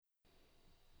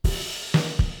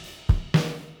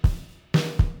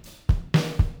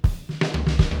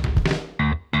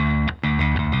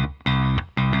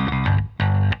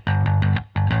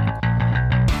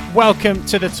Welcome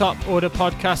to the Top Order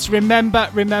Podcast. Remember,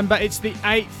 it's the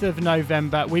 8th of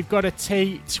November. We've got a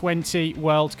T20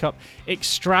 World Cup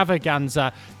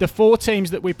extravaganza. The 4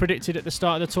 teams that we predicted at the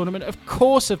start of the tournament, of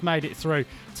course, have made it through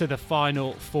to the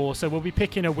final 4. So we'll be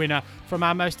picking a winner from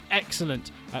our most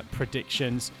excellent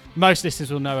predictions. Most listeners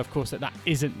will know, of course, that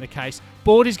isn't the case.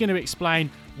 Board is going to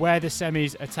explain where the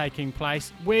semis are taking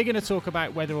place. We're going to talk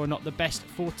about whether or not the best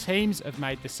 4 teams have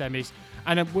made the semis.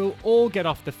 And then we'll all get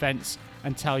off the fence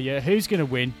and tell you who's going to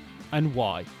win and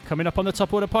why. Coming up on the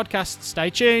Top Order Podcast. Stay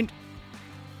tuned.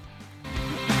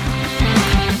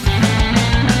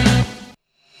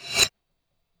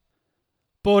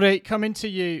 Bordy, coming to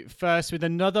you first with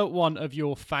another one of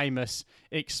your famous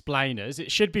explainers.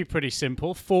 It should be pretty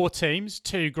simple. 4 teams,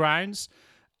 2 grounds,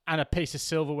 and a piece of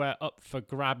silverware up for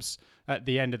grabs at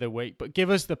the end of the week. But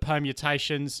give us the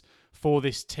permutations for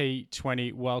this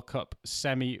T20 World Cup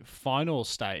semi-final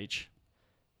stage.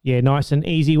 Yeah, nice and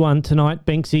easy one tonight,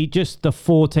 Banksy. Just the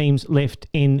 4 teams left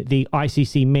in the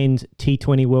ICC Men's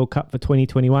T20 World Cup for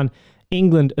 2021.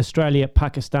 England, Australia,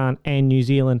 Pakistan and New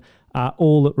Zealand are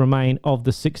all that remain of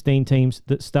the 16 teams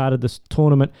that started this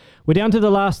tournament. We're down to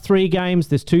the last 3 games.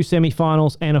 There's 2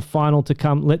 semi-finals and a final to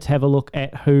come. Let's have a look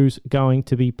at who's going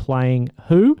to be playing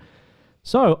who.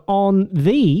 So on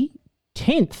the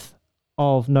 10th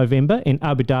of November in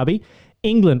Abu Dhabi,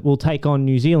 England will take on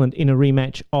New Zealand in a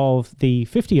rematch of the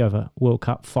 50-over World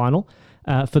Cup final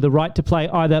for the right to play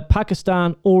either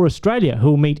Pakistan or Australia, who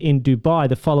will meet in Dubai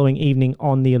the following evening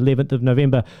on the 11th of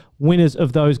November. Winners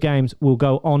of those games will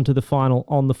go on to the final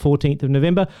on the 14th of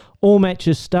November. All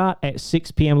matches start at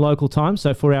 6 p.m. local time,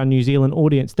 so for our New Zealand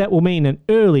audience, that will mean an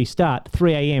early start,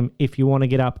 3 a.m. if you want to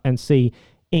get up and see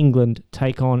England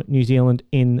take on New Zealand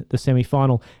in the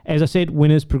semi-final. As I said,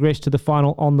 winners progress to the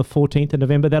final on the 14th of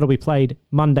November. That'll be played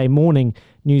Monday morning,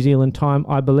 New Zealand time,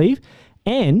 I believe.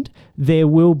 And there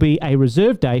will be a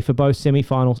reserve day for both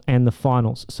semi-finals and the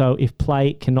finals. So if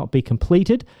play cannot be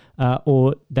completed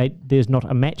or there's not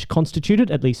a match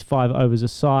constituted, at least 5 overs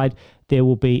aside, there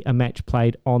will be a match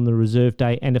played on the reserve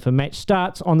day. And if a match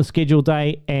starts on the scheduled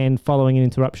day and following an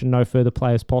interruption, no further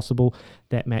play is possible,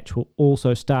 that match will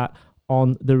also start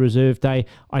on the reserve day.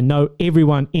 I know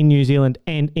everyone in New Zealand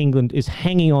and England is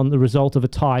hanging on the result of a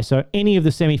tie. So any of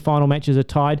the semi-final matches are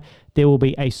tied, there will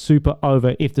be a super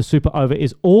over. If the super over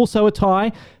is also a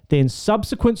tie, then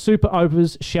subsequent super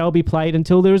overs shall be played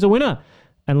until there is a winner.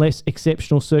 Unless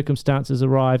exceptional circumstances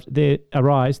arise,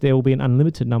 there will be an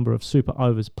unlimited number of super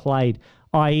overs played,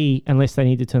 i.e. unless they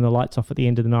need to turn the lights off at the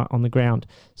end of the night on the ground.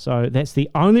 So that's the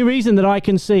only reason that I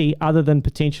can see, other than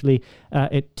potentially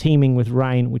it teeming with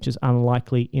rain, which is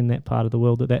unlikely in that part of the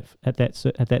world at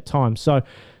that time. So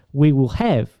we will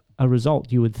have a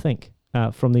result, you would think,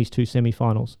 from these 2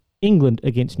 semi-finals. England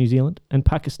against New Zealand and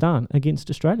Pakistan against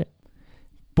Australia.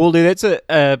 Baldy, that's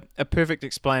a perfect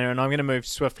explainer, and I'm going to move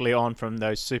swiftly on from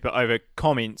those super over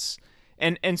comments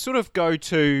and sort of go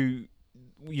to,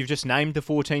 you've just named the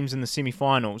 4 teams in the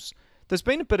semi-finals. There's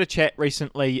been a bit of chat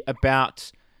recently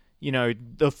about,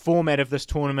 the format of this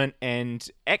tournament and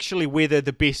actually whether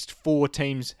the best 4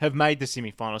 teams have made the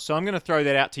semi-finals. So I'm going to throw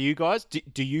that out to you guys.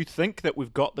 Do you think that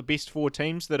we've got the best 4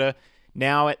 teams that are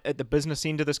now at the business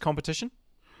end of this competition?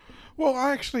 Well,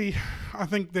 I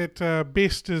think that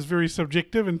best is very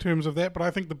subjective in terms of that, but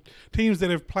I think the teams that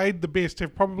have played the best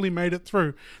have probably made it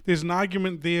through. There's an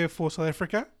argument there for South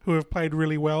Africa, who have played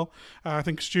really well. I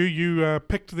think, Stu, you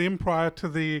picked them prior to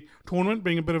the tournament,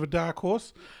 being a bit of a dark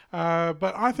horse.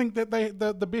 But I think that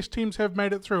the best teams have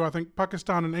made it through. I think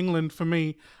Pakistan and England, for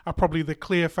me, are probably the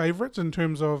clear favourites in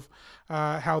terms of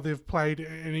how they've played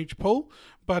in each pool.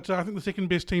 But I think the second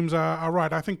best teams are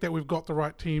right. I think that we've got the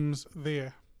right teams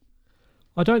there.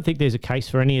 I don't think there's a case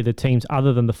for any of the teams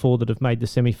other than the 4 that have made the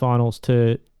semi-finals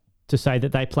to say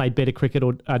that they played better cricket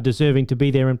or are deserving to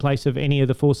be there in place of any of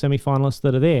the 4 semi-finalists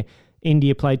that are there.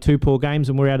 India played 2 poor games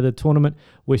and were out of the tournament.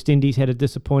 West Indies had a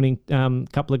disappointing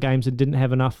couple of games and didn't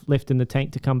have enough left in the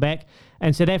tank to come back.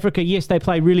 And South Africa, yes, they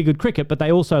played really good cricket, but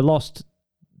they also lost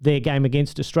their game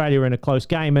against Australia in a close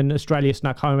game, and Australia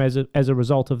snuck home as a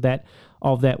result of that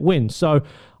win. So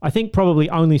I think probably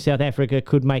only South Africa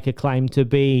could make a claim to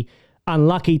be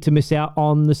unlucky to miss out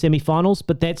on the semi-finals,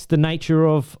 but that's the nature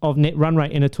of net run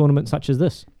rate in a tournament such as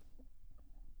this.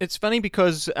 It's funny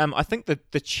because I think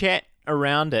that the chat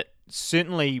around it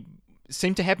certainly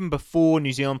seemed to happen before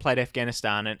New Zealand played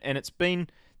Afghanistan, and it's been,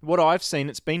 what I've seen,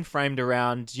 it's been framed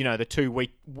around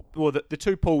the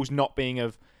 2 pools not being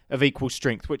of equal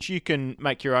strength, which you can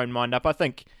make your own mind up. I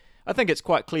think it's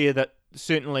quite clear that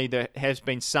certainly there has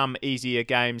been some easier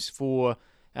games for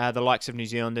the likes of New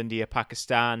Zealand, India,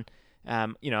 Pakistan.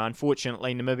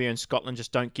 Unfortunately, Namibia and Scotland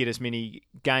just don't get as many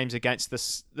games against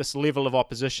this level of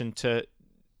opposition to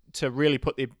really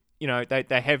put their,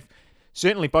 they have,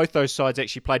 certainly both those sides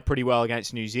actually played pretty well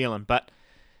against New Zealand,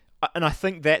 and I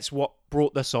think that's what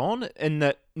brought this on, in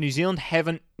that New Zealand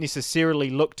haven't necessarily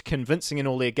looked convincing in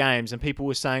all their games, and people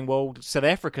were saying, well, South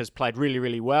Africa's played really,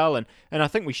 really well, and I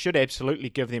think we should absolutely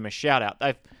give them a shout out.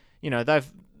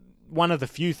 They've one of the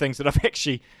few things that I've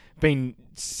actually been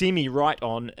semi-right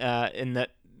on, in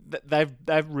that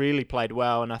they've really played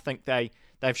well, and I think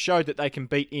they've showed that they can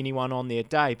beat anyone on their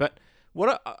day. But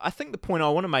what I think the point I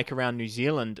want to make around New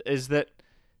Zealand is that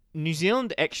New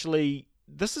Zealand actually,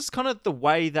 this is kind of the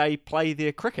way they play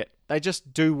their cricket. They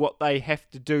just do what they have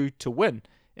to do to win.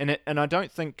 And I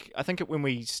think when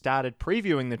we started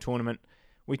previewing the tournament,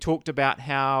 we talked about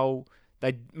how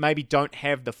they maybe don't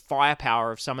have the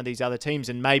firepower of some of these other teams,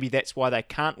 and maybe that's why they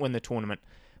can't win the tournament.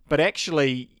 But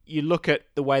actually, you look at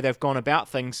the way they've gone about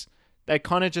things, they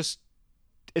kind of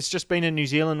it's just been a New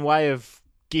Zealand way of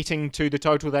getting to the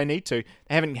total they need to.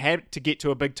 They haven't had to get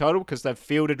to a big total because they've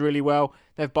fielded really well,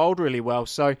 they've bowled really well.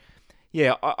 So,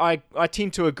 yeah, I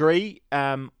tend to agree.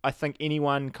 I think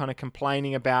anyone kind of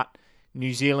complaining about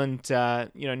New Zealand,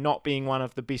 not being one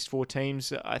of the best 4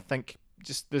 teams, I think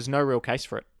just there's no real case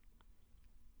for it.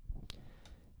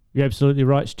 You're absolutely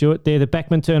right, Stuart. They're the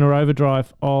Backman Turner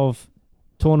overdrive of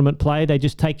tournament play. They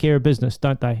just take care of business,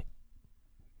 don't they?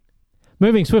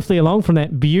 Moving swiftly along from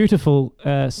that beautiful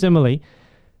simile,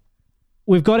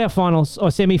 we've got our finals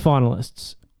or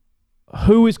semi-finalists.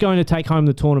 Who is going to take home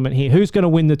the tournament here? Who's going to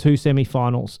win the 2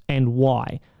 semi-finals, and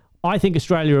why? I think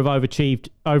Australia have overachieved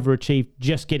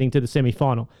just getting to the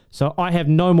semi-final. So I have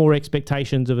no more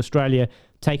expectations of Australia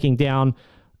taking down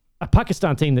a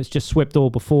Pakistan team that's just swept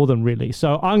all before them, really.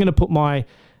 So I'm going to put my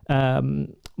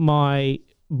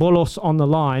bolos on the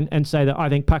line and say that I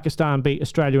think Pakistan beat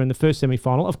Australia in the first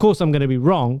semi-final. Of course, I'm going to be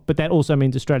wrong, but that also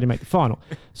means Australia make the final.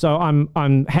 So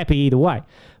I'm happy either way.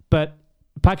 But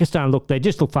Pakistan, they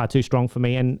just look far too strong for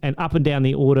me. And up and down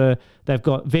the order, they've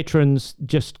got veterans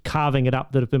just carving it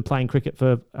up that have been playing cricket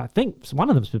for, I think one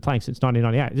of them's been playing since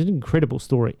 1998. It's an incredible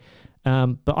story.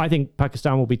 But I think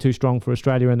Pakistan will be too strong for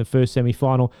Australia in the first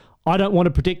semi-final. I don't want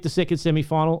to predict the second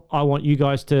semi-final. I want you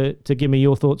guys to give me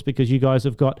your thoughts, because you guys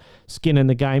have got skin in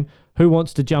the game. Who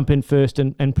wants to jump in first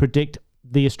and predict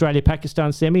the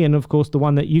Australia-Pakistan semi, and of course the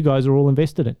one that you guys are all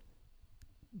invested in?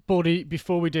 Baldy,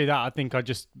 before we do that, I think I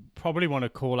just probably want to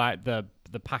call out the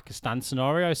Pakistan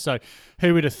scenario. So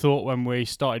who would have thought when we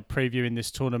started previewing this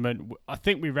tournament, I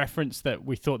think we referenced that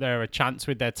we thought they were a chance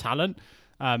with their talent.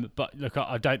 But look,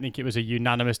 I don't think it was a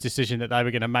unanimous decision that they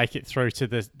were going to make it through to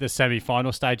the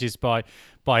semi-final stages by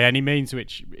any means,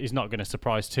 which is not going to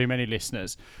surprise too many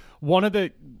listeners. One of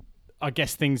the, I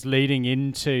guess, things leading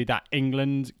into that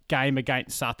England game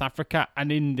against South Africa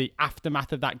and in the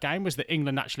aftermath of that game was that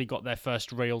England actually got their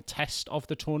first real test of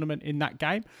the tournament in that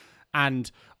game.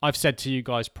 And I've said to you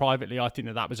guys privately, I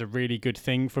think that was a really good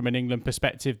thing from an England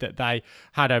perspective, that they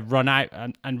had a run out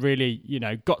and really,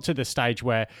 got to the stage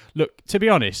where, look, to be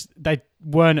honest, they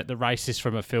weren't at the races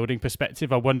from a fielding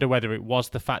perspective. I wonder whether it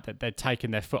was the fact that they'd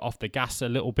taken their foot off the gas a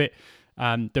little bit.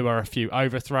 There were a few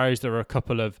overthrows. There were a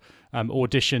couple of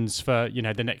auditions for,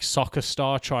 the next soccer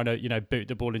star trying to, boot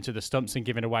the ball into the stumps and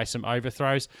giving away some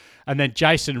overthrows. And then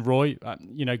Jason Roy,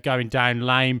 going down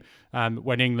lame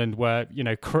when England were,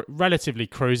 relatively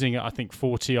cruising at, I think,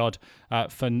 40-odd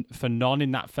for none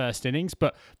in that first innings.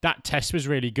 But that test was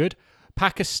really good.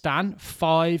 Pakistan,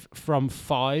 5 from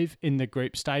 5 in the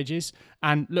group stages.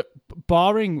 And look,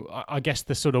 barring, I guess,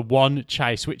 the sort of one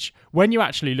chase, which when you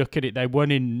actually look at it, they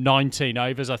won in 19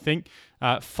 overs, I think,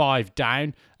 5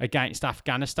 down against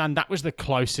Afghanistan. That was the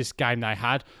closest game they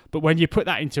had. But when you put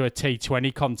that into a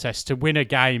T20 contest, to win a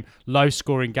game,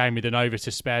 low-scoring game with an over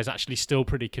to spare is actually still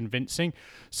pretty convincing.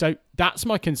 So that's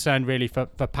my concern really for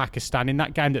Pakistan in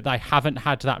that game, that they haven't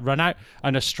had that run out,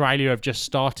 and Australia have just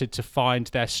started to find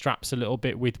their straps a little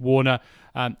bit with Warner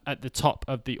at the top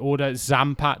of the order.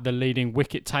 Zampat, the leading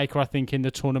wicket taker, I think, in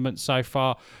the tournament so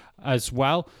far as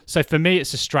well. So for me,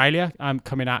 it's Australia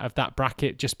coming out of that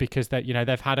bracket, just because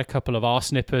they've had a couple of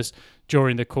arse nippers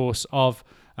during the course of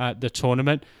the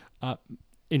tournament.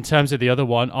 In terms of the other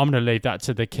one, I'm going to leave that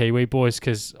to the Kiwi boys,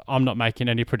 because I'm not making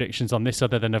any predictions on this,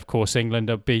 other than, of course, England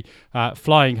will be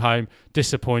flying home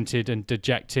disappointed and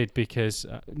dejected, because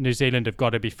New Zealand have got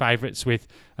to be favourites with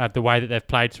the way that they've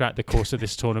played throughout the course of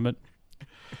this tournament.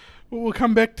 Well, we'll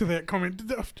come back to that comment.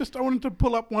 I wanted to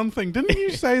pull up one thing. Didn't you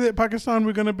say that Pakistan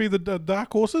were going to be the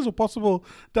dark horses, or possible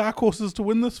dark horses to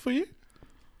win this for you?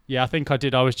 Yeah, I think I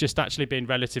did. I was just actually being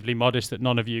relatively modest that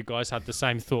none of you guys had the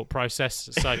same thought process.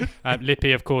 So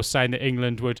Lippy, of course, saying that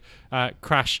England would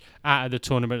crash out of the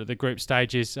tournament at the group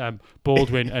stages.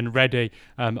 Baldwin and Reddy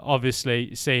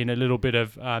obviously seeing a little bit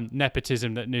of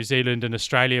nepotism that New Zealand and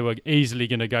Australia were easily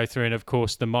going to go through. And, of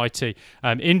course, the mighty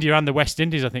India and the West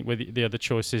Indies, I think, were the other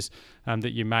choices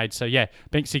that you made. So, yeah,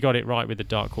 Binksy got it right with the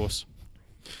dark horse.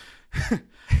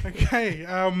 Okay.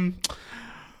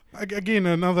 Again,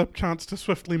 another chance to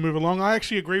swiftly move along. I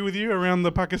actually agree with you around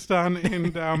the Pakistan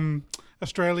and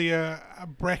Australia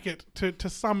bracket to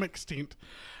some extent.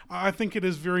 I think it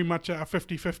is very much a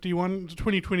 50-50 one.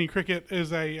 2020 cricket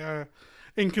is a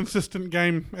inconsistent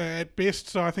game at best,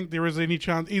 so I think there is any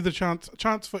chance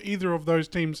for either of those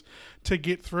teams to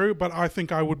get through. But I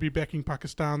think I would be backing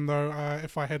Pakistan though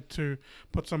if I had to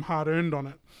put some hard earned on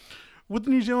it. With the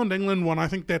New Zealand-England one, I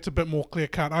think that's a bit more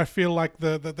clear-cut. I feel like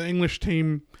the English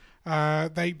team,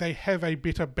 they have a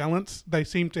better balance. They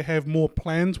seem to have more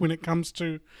plans when it comes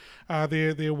to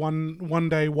their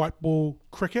one-day white ball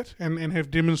cricket and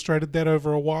have demonstrated that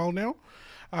over a while now.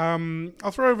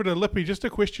 I'll throw over to Lippy. Just a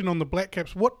question on the Black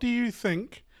Caps. What do you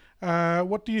think their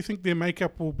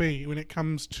makeup will be when it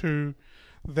comes to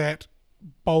that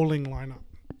bowling lineup?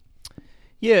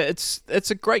 Yeah, it's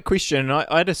a great question. I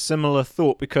had a similar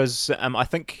thought because I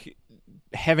think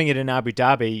having it in Abu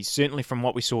Dhabi, certainly from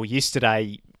what we saw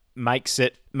yesterday, makes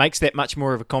that much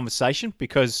more of a conversation,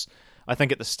 because I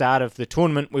think at the start of the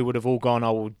tournament we would have all gone,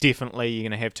 oh, well, definitely you're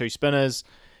going to have two spinners,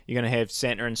 you're going to have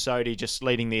Santner and Sodhi just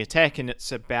leading the attack, and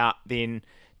it's about then,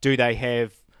 do they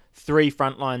have three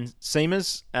frontline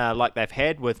seamers like they've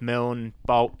had with Milne,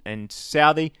 Bolt and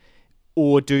Southey,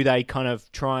 or do they kind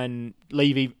of try and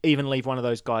leave one of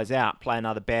those guys out, play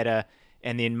another batter,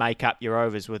 and then make up your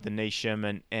overs with the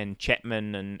Neesham and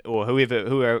Chapman or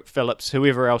whoever Phillips,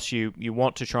 whoever else you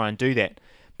want to try and do that.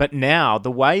 But now,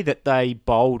 the way that they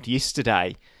bowled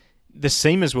yesterday, the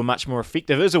seamers were much more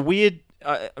effective. It was a weird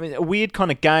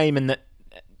kind of game in that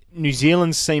New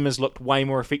Zealand's seamers looked way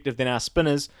more effective than our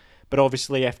spinners, but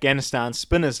obviously Afghanistan's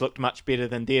spinners looked much better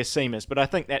than their seamers. But I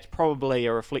think that's probably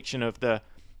a reflection of the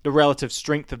relative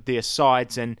strength of their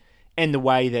sides and the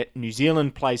way that New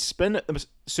Zealand plays spin,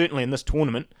 certainly in this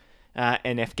tournament,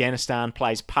 and Afghanistan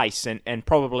plays pace and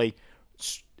probably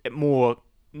more,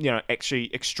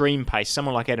 actually extreme pace.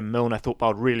 Someone like Adam Milne I thought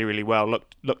bowled really, really well.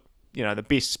 Looked, the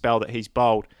best spell that he's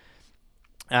bowled.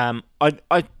 Why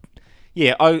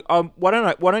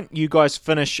don't you guys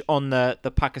finish on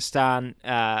the Pakistan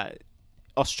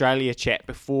Australia chat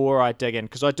before I dig in,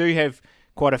 because I do have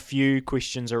quite a few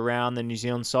questions around the New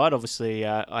Zealand side. Obviously,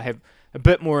 I have a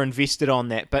bit more invested on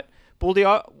that. But, Baldy,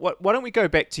 why don't we go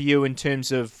back to you in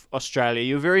terms of Australia?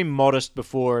 You were very modest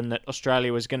before in that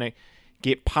Australia was going to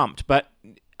get pumped. But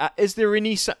is there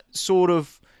any sort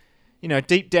of,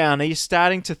 deep down, are you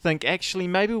starting to think, actually,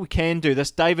 maybe we can do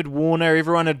this? David Warner,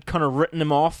 everyone had kind of written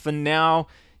him off, and now,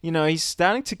 he's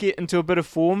starting to get into a bit of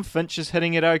form. Finch is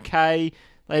hitting it okay.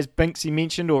 As Binksy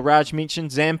mentioned, or Raj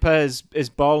mentioned, Zampa is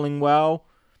bowling well.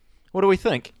 What do we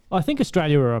think? I think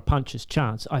Australia are a puncher's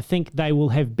chance. I think they will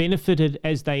have benefited,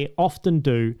 as they often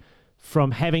do,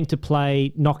 from having to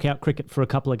play knockout cricket for a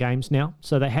couple of games now.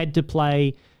 So they had to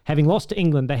play, having lost to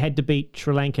England, they had to beat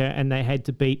Sri Lanka and they had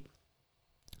to beat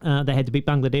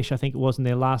Bangladesh, I think it was, in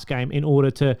their last game in order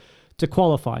to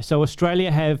qualify. So Australia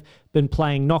have been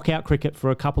playing knockout cricket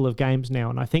for a couple of games now,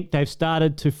 and I think they've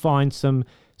started to find some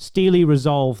steely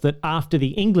resolve that after the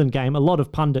England game, a lot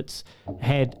of pundits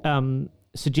had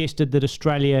suggested that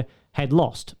Australia had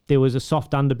lost. There was a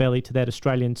soft underbelly to that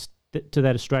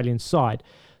Australian side.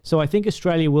 So I think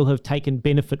Australia will have taken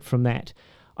benefit from that.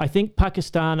 I think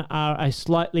Pakistan are a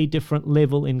slightly different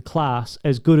level in class,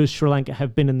 as good as Sri Lanka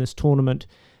have been in this tournament,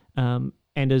 and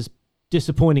as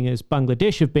disappointing as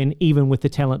Bangladesh have been, even with the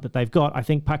talent that they've got. I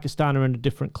think Pakistan are in a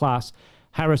different class.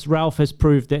 Haris Rauf has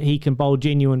proved that he can bowl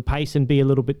genuine pace and be a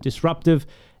little bit disruptive,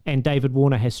 and David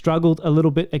Warner has struggled a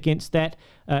little bit against that.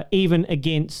 Even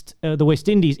against the West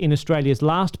Indies in Australia's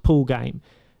last pool game,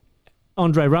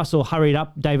 Andre Russell hurried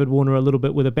up David Warner a little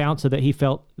bit with a bouncer that he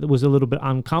felt was a little bit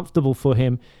uncomfortable for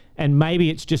him, and maybe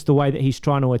it's just the way that he's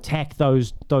trying to attack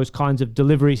those kinds of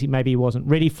deliveries. Maybe he wasn't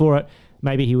ready for it.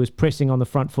 Maybe he was pressing on the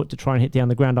front foot to try and hit down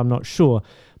the ground. I'm not sure.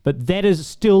 But that is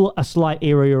still a slight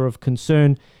area of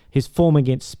concern. His form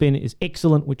against spin is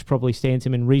excellent, which probably stands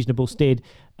him in reasonable stead.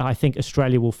 I think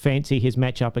Australia will fancy his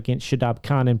matchup against Shadab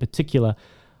Khan in particular.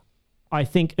 I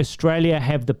think Australia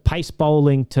have the pace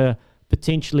bowling to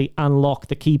potentially unlock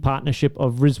the key partnership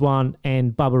of Rizwan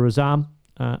and Babar Azam.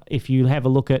 If you have a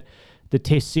look at the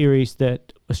test series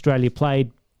that Australia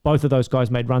played Both of those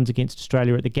guys made runs against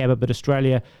Australia at the Gabba, but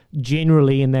Australia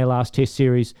generally in their last Test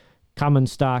series,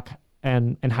 Cummins, Stark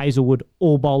and Hazelwood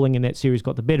all bowling in that series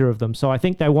got the better of them. So I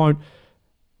think they won't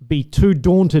be too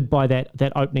daunted by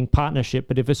that opening partnership.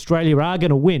 But if Australia are going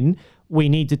to win, we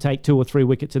need to take 2 or 3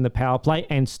 wickets in the power play,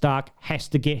 and Stark has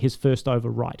to get his first over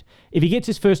right. If he gets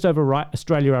his first over right,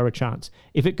 Australia are a chance.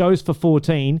 If it goes for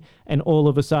 14 and all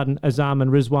of a sudden Azam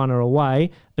and Rizwan are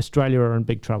away, Australia are in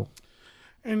big trouble.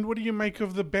 And what do you make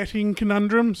of the batting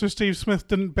conundrum? So Steve Smith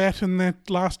didn't bat in that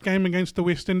last game against the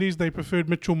West Indies. They preferred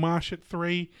Mitchell Marsh at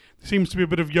 3. There seems to be a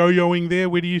bit of yo-yoing there.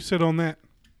 Where do you sit on that?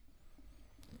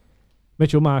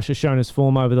 Mitchell Marsh has shown his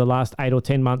form over the last 8 or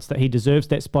 10 months that he deserves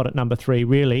that spot at number 3,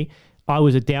 really. I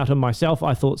was a doubter myself.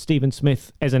 I thought Stephen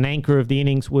Smith, as an anchor of the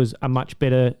innings, was a much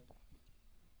better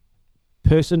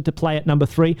person to play at number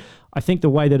 3. I think the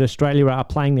way that Australia are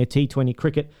playing their T20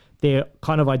 cricket, they're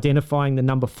kind of identifying the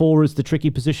number 4 as the tricky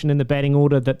position in the batting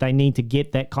order, that they need to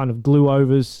get that kind of glue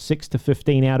overs 6 to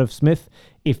 15 out of Smith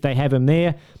if they have him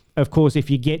there. Of course, if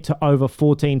you get to over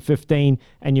 14, 15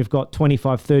 and you've got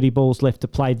 25, 30 balls left to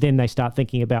play, then they start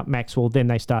thinking about Maxwell, then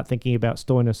they start thinking about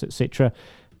Stoinis, etc.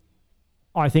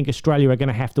 I think Australia are going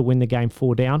to have to win the game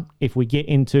 4 down. If we get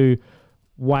into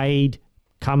Wade,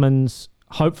 Cummins,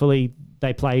 hopefully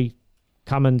they play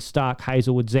Cummins, Stark,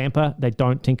 Hazelwood, Zampa. They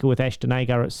don't tinker with Ashton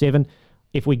Agar at 7.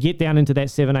 If we get down into that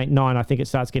 7, 8, 9, I think it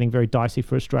starts getting very dicey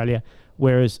for Australia,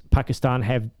 whereas Pakistan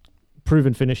have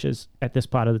proven finishers at this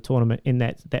part of the tournament in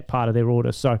that part of their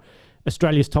order. So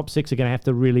Australia's top 6 are going to have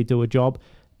to really do a job.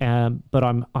 But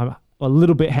I'm a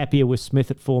little bit happier with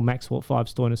Smith at 4, Maxwell at 5,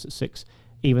 Stoinis at 6.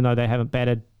 Even though they haven't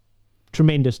batted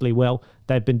tremendously well,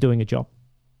 they've been doing a job.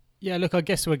 Yeah, look, I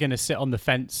guess we're going to sit on the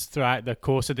fence throughout the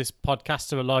course of this podcast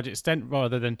to a large extent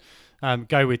rather than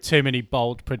go with too many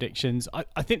bold predictions.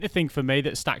 I think the thing for me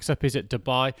that stacks up is at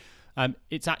Dubai.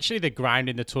 It's actually the ground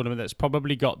in the tournament that's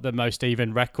probably got the most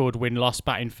even record win-loss,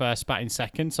 batting first, batting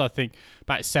second. So I think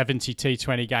about 70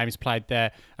 T20 games played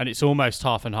there, and it's almost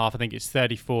half and half. I think it's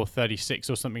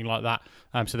 34-36 or something like that.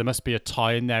 So there must be a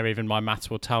tie in there, even my maths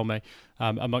will tell me,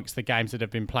 amongst the games that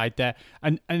have been played there.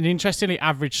 And interestingly,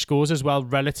 average scores as well,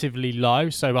 relatively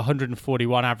low. So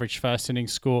 141 average first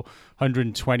innings score,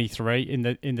 123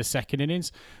 in the second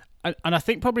innings. And I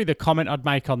think probably the comment I'd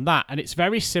make on that, and it's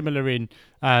very similar in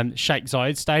Sheikh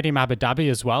Zayed Stadium, Abu Dhabi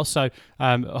as well. So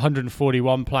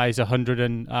 141 plays,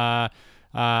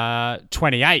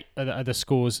 128 are the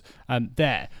scores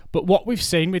there. But what we've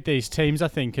seen with these teams, I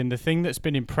think, and the thing that's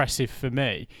been impressive for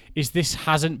me, is this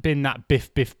hasn't been that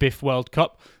biff World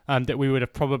Cup that we would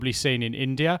have probably seen in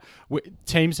India.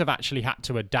 Teams have actually had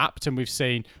to adapt, and we've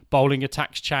seen bowling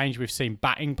attacks change, we've seen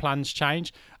batting plans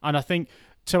change. And I think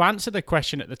to answer the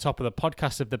question at the top of the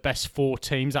podcast of the best 4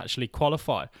 teams actually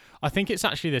qualify, I think it's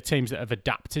actually the teams that have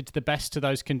adapted the best to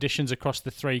those conditions across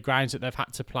the 3 grounds that they've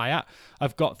had to play at.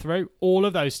 I've got through all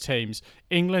of those teams.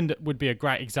 England would be a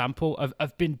great example of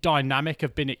been dynamic,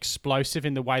 have been explosive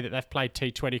in the way that they've played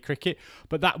T20 cricket,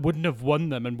 but that wouldn't have won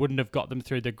them and wouldn't have got them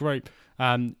through the group.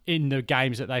 In the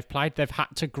games that they've played, they've had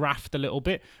to graft a little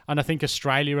bit, and I think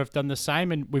Australia have done the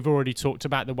same, and we've already talked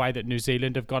about the way that New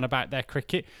Zealand have gone about their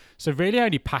cricket. So really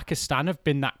only Pakistan have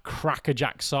been that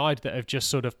crackerjack side that have just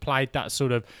sort of played that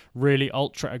sort of really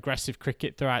ultra aggressive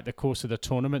cricket throughout the course of the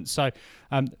tournament. So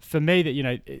for me,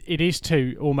 that it is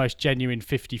 2 almost genuine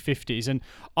 50-50s, and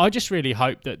I just really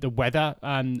hope that the weather,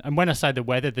 and when I say the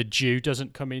weather, the dew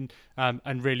doesn't come in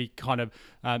and really kind of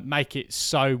make it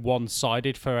so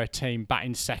one-sided for a team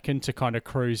batting second to kind of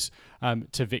cruise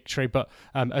to victory. But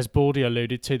as Baldy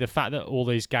alluded to, the fact that all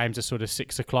these games are sort of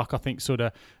 6 o'clock, I think sort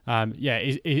of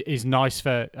is nice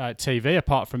for TV,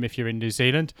 apart from if you're in New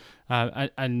Zealand,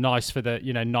 and nice for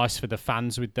the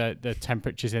fans with the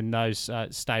temperatures in those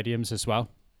stadiums as well.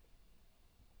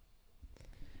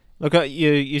 Look,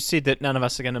 you said that none of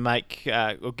us are going to make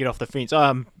or get off the fence.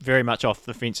 I'm very much off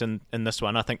the fence in this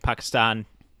one. I think Pakistan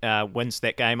wins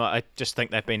that game. I just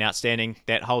think they've been outstanding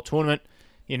that whole tournament.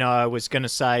 I was going to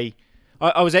say,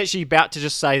 I was actually about to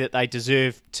just say that they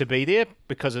deserve to be there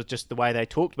because of just the way they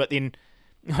talked. But then,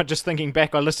 just thinking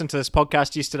back, I listened to this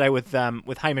podcast yesterday with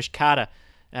Hamish Carter,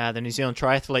 the New Zealand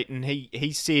triathlete, and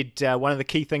he said one of the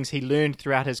key things he learned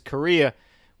throughout his career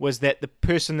was that the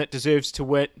person that deserves to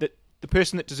win,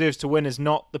 is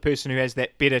not the person who has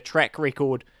that better track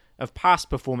record of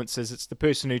past performances. It's the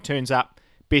person who turns up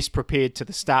best prepared to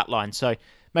the start line. So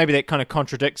maybe that kind of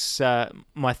contradicts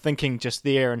my thinking just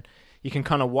there, and you can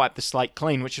kind of wipe the slate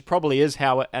clean, which probably is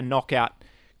how a knockout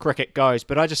cricket goes.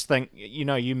 But I just think,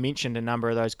 you mentioned a number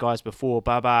of those guys before,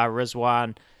 Babar,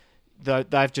 Rizwan,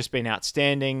 they've just been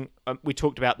outstanding. We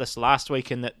talked about this last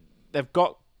week in that they've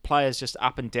got players just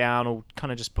up and down, all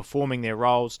kind of just performing their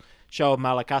roles. Shoaib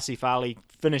Malik Asif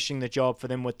finishing the job for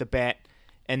them with the bat,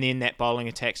 and then that bowling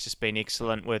attack's just been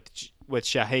excellent with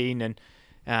Shaheen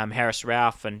and Harris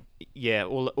Rauf, and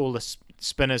all the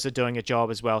spinners are doing a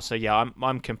job as well. So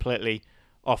I'm completely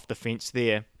off the fence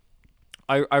there.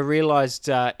 I realised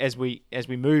as we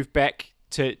move back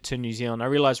to New Zealand, I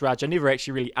realised, Raj, I never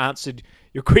actually really answered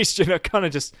your question. I kind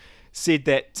of just said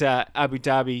that Abu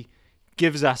Dhabi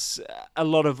gives us a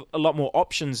lot more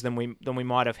options than we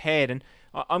might have had, and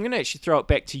I'm going to actually throw it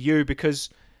back to you, because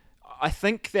I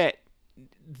think that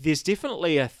there's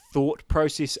definitely a thought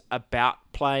process about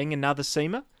playing another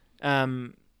seamer,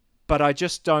 but I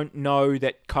just don't know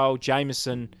that Kyle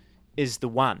Jamieson is the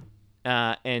one.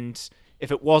 And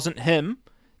if it wasn't him,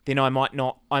 then I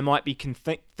might be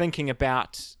thinking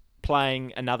about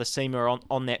playing another seamer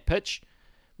on that pitch.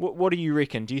 What do you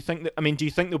reckon? Do you think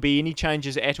there'll be any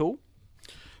changes at all?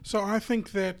 So I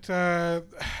think that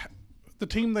the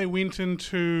team they went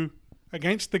into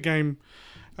against the game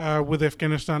with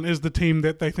Afghanistan is the team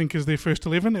that they think is their first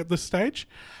 11 at this stage.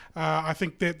 I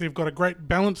think that they've got a great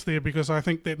balance there, because I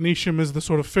think that Neesham is the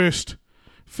sort of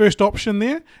first option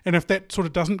there, and if that sort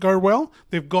of doesn't go well,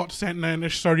 they've got Santner and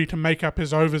Ish Sodhi to make up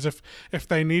his overs if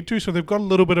they need to. So they've got a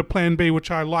little bit of plan B, which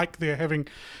I like there,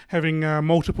 having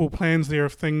multiple plans there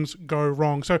if things go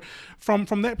wrong. So from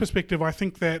that perspective, I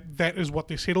think that is what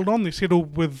they're settled on. They're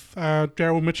settled with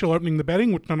Daryl Mitchell opening the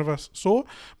batting, which none of us saw,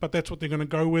 but that's what they're going to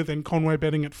go with, and Conway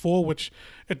batting at 4, which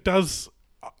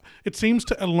it seems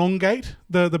to elongate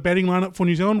the batting lineup for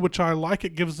New Zealand, which I like.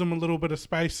 It gives them a little bit of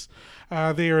space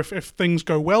there. If things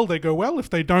go well, they go well.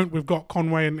 If they don't, we've got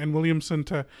Conway and Williamson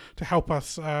to help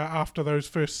us after those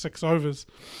first 6 overs.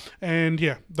 And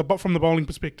from the bowling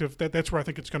perspective, that's where I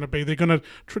think it's going to be. They're going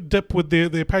to dip with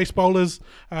their pace bowlers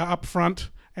up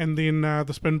front, and then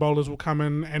the spin bowlers will come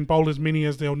in and bowl as many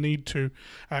as they'll need to,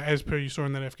 as per you saw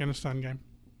in that Afghanistan game.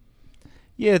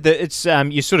 Yeah, it's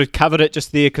you sort of covered it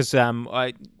just there, because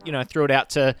I threw it out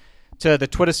to the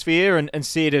Twitter sphere and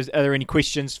said, are there any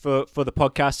questions for the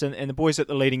podcast? And the boys at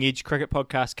the Leading Edge Cricket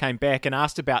Podcast came back and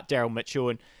asked about Daryl Mitchell,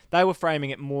 and they were framing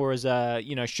it more as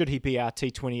should he be our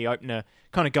T20 opener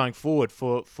kind of going forward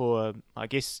for I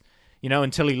guess,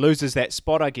 until he loses that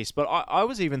spot, I guess. But I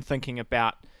was even thinking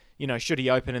about, should he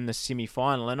open in the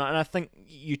semi-final? And I think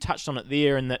you touched on it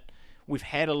there, in that we've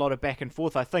had a lot of back and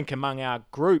forth, I think, among our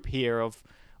group here of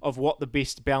what the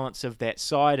best balance of that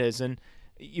side is. And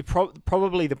you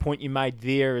probably the point you made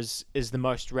there is the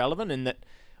most relevant, in that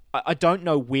I don't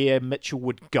know where Mitchell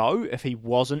would go if he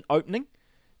wasn't opening.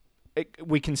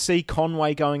 We can see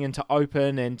Conway going into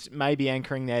open and maybe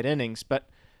anchoring that innings, but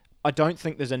I don't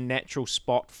think there's a natural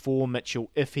spot for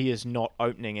Mitchell if he is not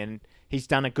opening, and he's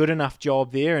done a good enough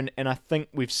job there, and I think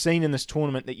we've seen in this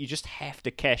tournament that you just have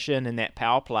to cash in that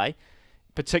power play,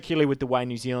 particularly with the way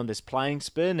New Zealand is playing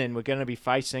spin, and we're going to be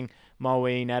facing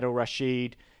Moeen, Adil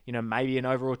Rashid, maybe an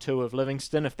over or two of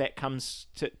Livingston if that comes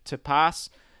to pass,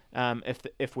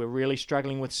 if we're really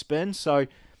struggling with spin. So,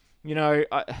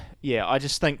 I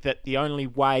just think that the only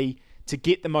way to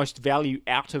get the most value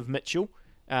out of Mitchell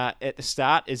at the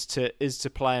start is to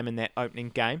play him in that opening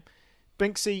game.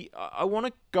 Binksy, I want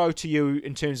to go to you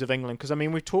in terms of England, because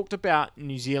we've talked about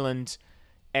New Zealand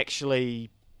actually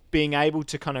being able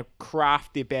to kind of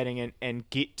craft their batting and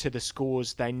get to the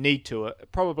scores they need to.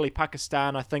 Probably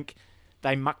Pakistan, I think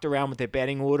they mucked around with their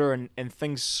batting order and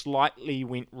things slightly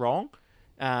went wrong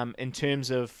in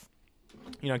terms of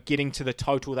getting to the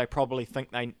total they probably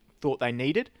thought they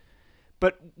needed.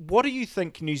 But what do you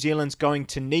think New Zealand's going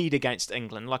to need against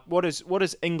England? Like, what is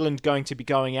England going to be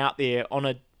going out there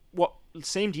on what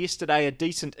seemed yesterday a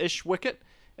decent-ish wicket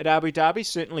at Abu Dhabi?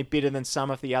 Certainly better than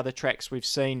some of the other tracks we've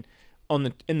seen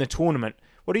in the tournament.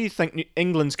 What do you think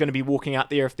England's going to be walking out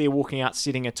there if they're walking out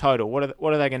setting a total? What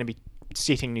are they going to be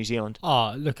setting New Zealand?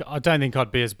 Oh, look, I don't think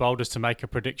I'd be as bold as to make a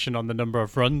prediction on the number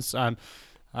of runs.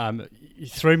 You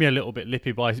threw me a little bit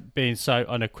lippy by being so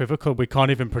unequivocal. We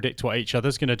can't even predict what each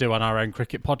other's going to do on our own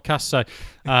cricket podcast. So,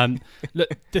 look,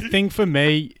 the thing for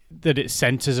me that it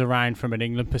centres around from an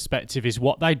England perspective is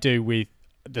what they do with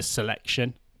the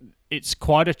selection. It's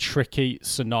quite a tricky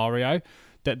scenario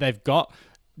that they've got.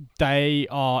 They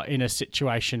are in a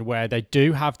situation where they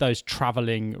do have those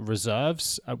travelling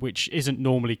reserves, which isn't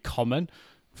normally common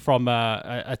from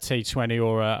a T20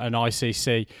 or an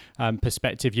ICC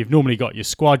perspective. You've normally got your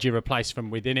squad, you replace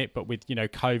from within it, but with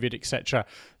COVID, etc.,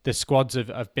 the squads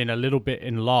have been a little bit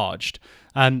enlarged.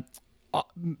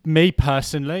 Me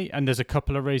personally, and there's a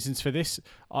couple of reasons for this,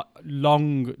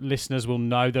 long listeners will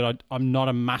know that I'm not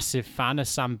a massive fan of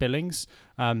Sam Billings.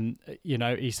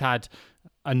 He's had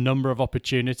a number of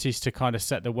opportunities to kind of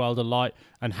set the world alight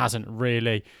and hasn't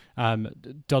really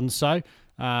done so.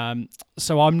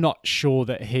 So I'm not sure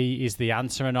that he is the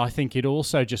answer, and I think it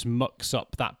also just mucks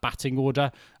up that batting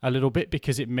order a little bit,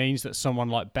 because it means that someone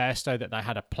like Bairstow, that they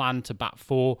had a plan to bat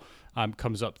for,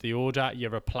 comes up the order.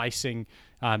 You're replacing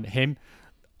him.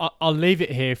 I'll leave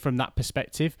it here from that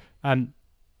perspective.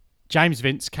 James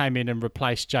Vince came in and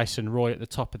replaced Jason Roy at the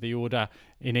top of the order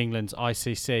in England's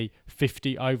ICC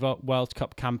 50-over World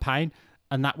Cup campaign,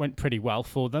 and that went pretty well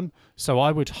for them. So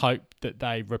I would hope that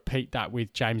they repeat that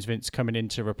with James Vince coming in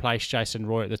to replace Jason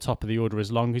Roy at the top of the order,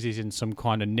 as long as he's in some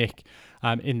kind of nick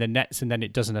in the nets, and then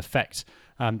it doesn't affect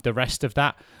the rest of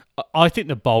that. I think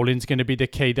the bowling's going to be the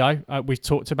key, though. We've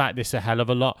talked about this a hell of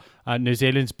a lot. New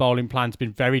Zealand's bowling plan's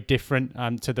been very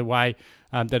different to the way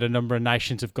that a number of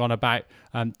nations have gone about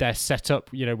their setup.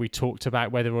 You know, we talked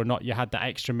about whether or not you had that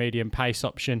extra medium pace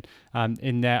option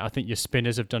in there. I think your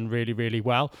spinners have done really, really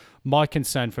well. My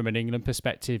concern from an England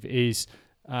perspective is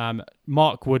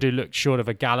Mark Wood, who looked short of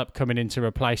a gallop coming in to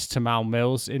replace Tamal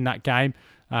Mills in that game,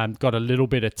 got a little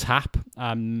bit of tap.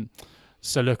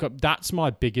 So look, that's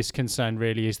my biggest concern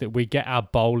really, is that we get our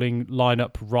bowling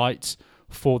lineup right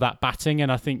for that batting.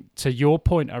 And I think to your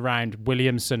point around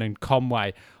Williamson and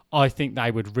Conway, I think they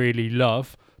would really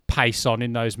love pace on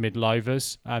in those middle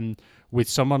overs. With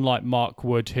someone like Mark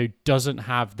Wood, who doesn't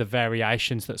have the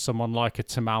variations that someone like a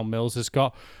Tamal Mills has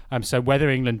got. So whether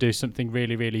England do something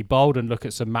really, really bold and look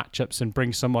at some matchups and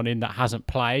bring someone in that hasn't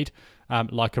played,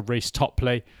 like a Reece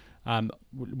Topley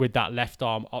with that left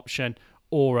arm option,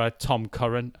 or a Tom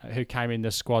Curran, who came in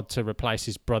the squad to replace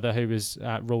his brother, who was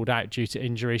ruled out due to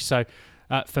injury. So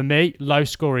for me,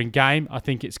 low-scoring game. I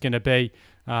think it's going to be,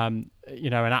 an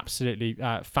absolutely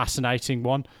fascinating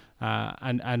one.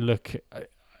 And look,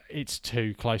 it's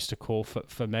too close to call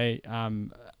for me.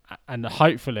 And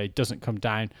hopefully it doesn't come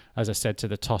down, as I said, to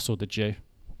the toss or the dew.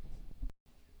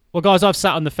 Well, guys, I've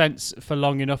sat on the fence for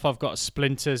long enough. I've got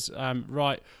splinters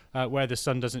right where the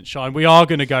sun doesn't shine. We are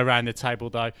going to go around the table,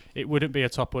 though. It wouldn't be a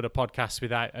Top Order podcast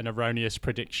without an erroneous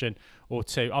prediction or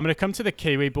two. I'm going to come to the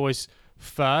Kiwi boys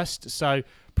first. So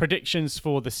predictions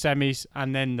for the semis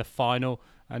and then the final,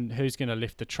 and who's going to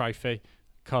lift the trophy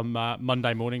come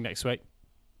Monday morning next week.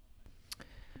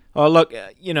 Oh, look,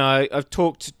 I've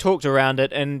talked around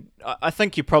it, and I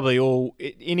think you probably all,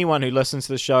 anyone who listens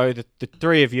to the show, the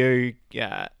three of you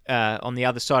on the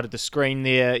other side of the screen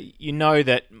there, you know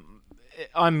that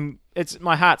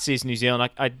my heart says New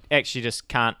Zealand. I actually just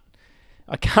can't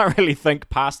really think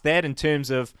past that in terms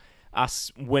of us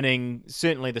winning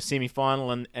certainly the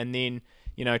semi-final and then,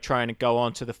 trying to go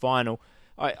on to the final.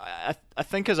 I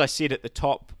think, as I said at the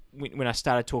top, when I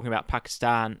started talking about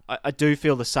Pakistan, I do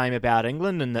feel the same about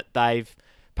England, and that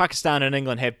Pakistan and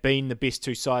England have been the best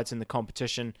two sides in the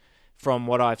competition from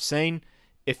what I've seen.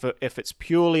 If it's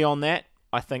purely on that,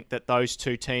 I think that those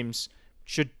two teams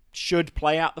should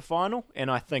play out the final,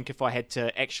 and I think if I had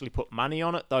to actually put money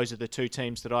on it, those are the two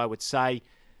teams that I would say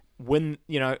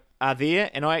are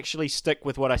there. And I actually stick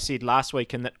with what I said last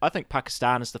week, and that I think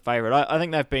Pakistan is the favourite. I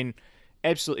think they've been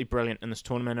absolutely brilliant in this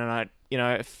tournament, and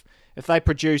if they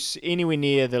produce anywhere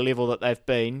near the level that they've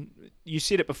been, you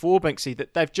said it before, Binksy,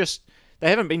 that they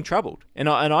haven't been troubled, and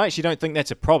I actually don't think that's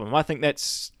a problem. I think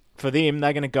that's, for them,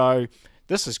 they're going to go,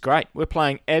 this is great. We're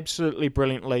playing absolutely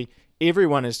brilliantly.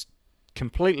 Everyone is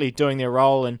completely doing their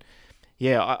role, and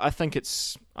I think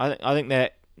they're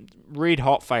red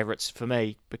hot favourites for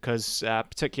me, because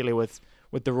particularly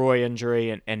with the Roy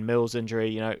injury and Mills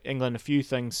injury, England, a few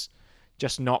things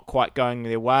just not quite going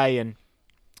their way, and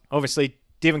obviously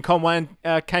Devon Conway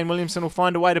and Kane Williamson will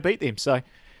find a way to beat them. So,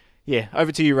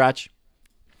 over to you, Raj.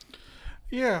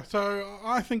 Yeah, so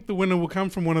I think the winner will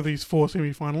come from one of these four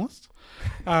semi-finalists.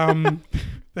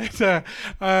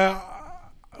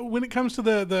 When it comes to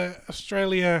the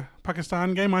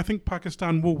Australia-Pakistan game, I think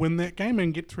Pakistan will win that game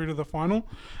and get through to the final.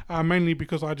 Mainly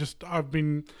because I've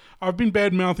been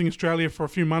bad-mouthing Australia for a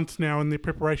few months now in their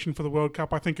preparation for the World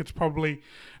Cup. I think it's probably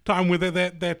time with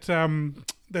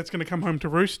that's going to come home to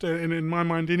roost, in my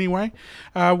mind anyway.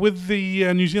 With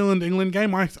the New Zealand-England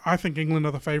game, I think England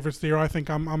are the favourites there. I think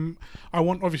I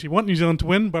want New Zealand to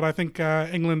win, but I think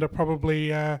England are probably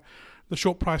the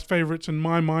short-priced favourites in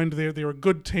my mind. They're a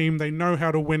good team. They know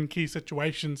how to win key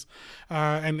situations,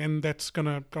 and that's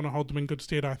gonna hold them in good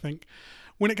stead, I think.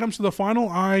 When it comes to the final,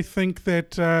 I think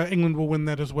that England will win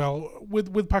that as well.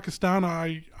 With Pakistan,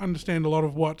 I understand a lot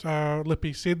of what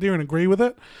Lippy said there and agree with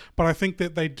it, but I think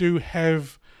that they do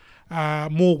have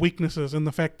more weaknesses in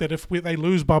the fact that if they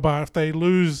lose Babar, if they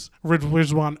lose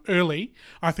Rizwan early,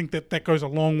 I think that goes a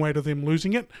long way to them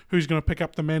losing it. Who's going to pick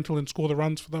up the mantle and score the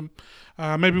runs for them?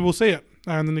 Maybe we'll see it.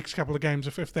 in the next couple of games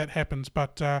if that happens.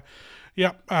 But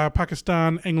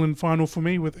Pakistan, England final for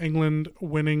me, with England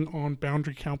winning on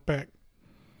boundary countback.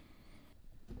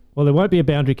 Well, there won't be a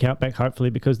boundary countback, hopefully,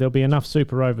 because there'll be enough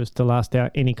super overs to last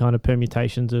out any kind of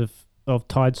permutations of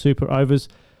tied super overs.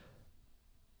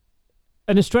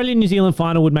 An Australian-New Zealand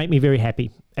final would make me very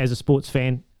happy as a sports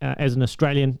fan. As an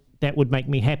Australian, that would make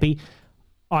me happy.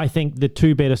 I think the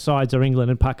two better sides are England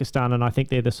and Pakistan, and I think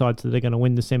they're the sides that are going to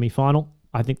win the semi-final.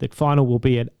 I think the final will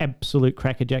be an absolute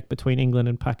crackerjack between England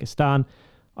and Pakistan.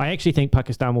 I actually think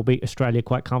Pakistan will beat Australia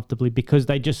quite comfortably because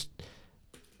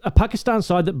a Pakistan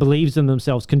side that believes in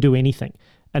themselves can do anything.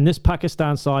 And this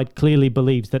Pakistan side clearly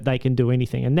believes that they can do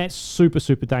anything. And that's super,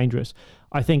 super dangerous.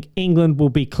 I think England will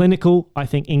be clinical. I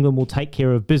think England will take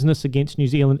care of business against New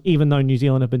Zealand, even though New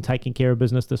Zealand have been taking care of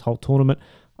business this whole tournament.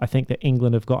 I think that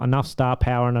England have got enough star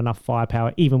power and enough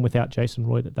firepower, even without Jason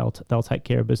Roy, that they'll take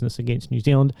care of business against New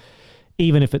Zealand,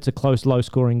 even if it's a close,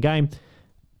 low-scoring game.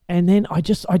 And then I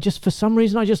just for some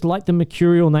reason, I just like the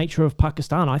mercurial nature of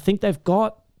Pakistan. I think they've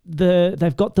got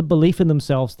the belief in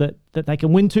themselves that they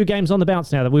can win 2 games on the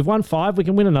bounce now. That we've won 5, we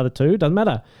can win another 2. Doesn't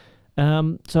matter.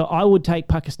 So I would take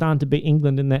Pakistan to beat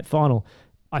England in that final.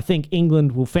 I think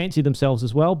England will fancy themselves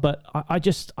as well, but I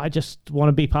just want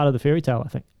to be part of the fairy tale, I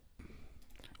think.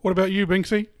 What about you,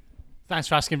 Binksy? Thanks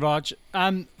for asking, Raj.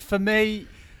 For me,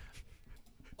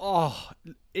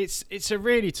 it's a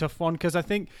really tough one because I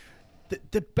think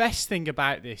the best thing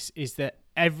about this is that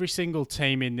every single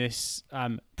team in this,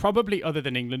 probably other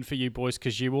than England for you boys,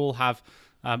 because you all have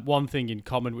one thing in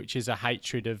common, which is a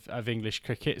hatred of English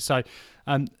cricket. So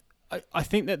I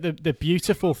think that the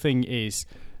beautiful thing is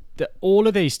that all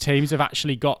of these teams have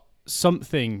actually got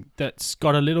something that's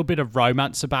got a little bit of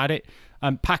romance about it.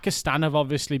 Pakistan have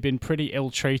obviously been pretty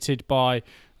ill-treated by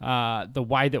the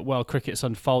way that world cricket's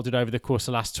unfolded over the course of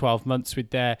the last 12 months,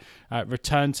 with their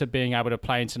return to being able to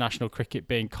play international cricket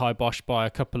being kiboshed by a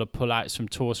couple of pullouts from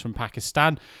tours from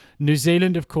Pakistan. New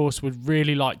Zealand, of course, would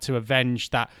really like to avenge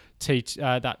that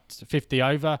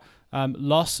 50-over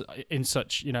loss in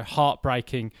such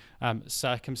heartbreaking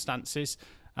circumstances.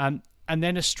 And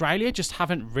then Australia just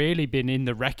haven't really been in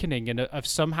the reckoning and have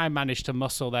somehow managed to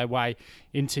muscle their way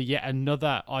into yet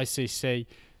another ICC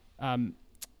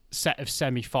set of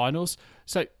semi-finals.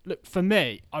 So, look, for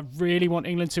me, I really want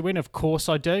England to win. Of course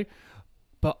I do.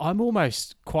 But I'm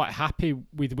almost quite happy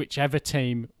with whichever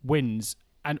team wins.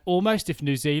 And almost if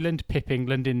New Zealand pip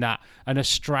England in that and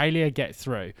Australia get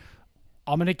through,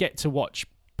 I'm going to get to watch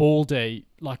Baldy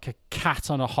like a cat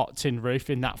on a hot tin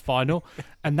roof in that final,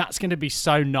 and that's going to be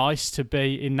so nice to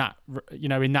be in that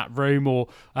in that room or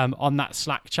on that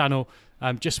Slack channel,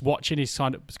 just watching his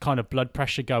kind of blood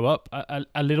pressure go up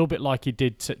a little bit like he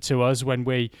did to us when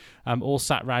we all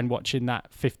sat around watching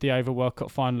that 50-over World Cup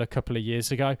final a couple of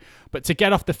years ago. But to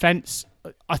get off the fence,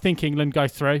 I think England go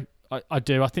through. I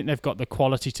do. I think they've got the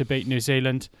quality to beat New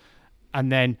Zealand,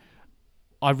 and then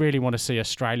I really want to see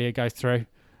Australia go through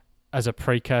as a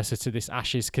precursor to this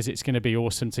Ashes, because it's going to be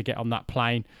awesome to get on that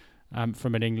plane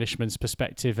from an Englishman's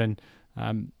perspective and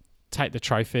take the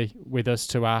trophy with us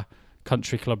to our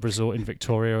country club resort in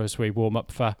Victoria as we warm up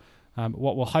for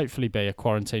what will hopefully be a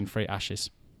quarantine-free Ashes.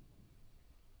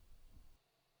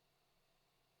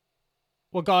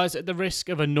 Well, guys, at the risk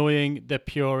of annoying the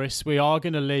purists, we are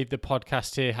going to leave the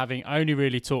podcast here having only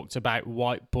really talked about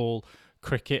white ball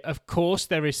cricket. Of course,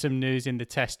 there is some news in the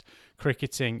Test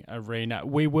cricketing arena.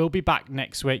 We will be back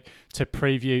next week to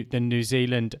preview the New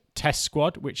Zealand Test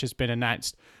squad, which has been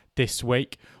announced this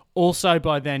week. Also,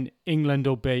 by then, England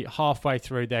will be halfway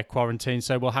through their quarantine,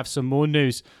 so we'll have some more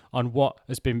news on what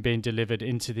has been being delivered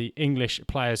into the English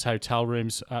players' hotel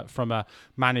rooms from a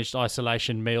managed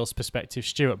isolation meals perspective.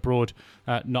 Stuart Broad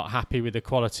not happy with the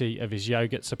quality of his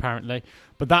yogurts, apparently.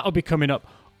 But that will be coming up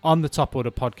on the Top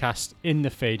Order podcast in the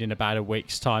feed in about a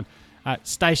week's time.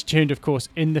 Stay tuned, of course,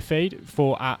 in the feed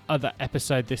for our other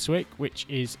episode this week, which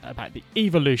is about the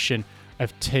evolution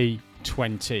of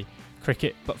T20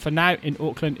 cricket. But for now, in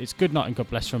Auckland, it's good night and God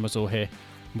bless from us all here.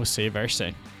 And we'll see you very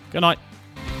soon. Good night.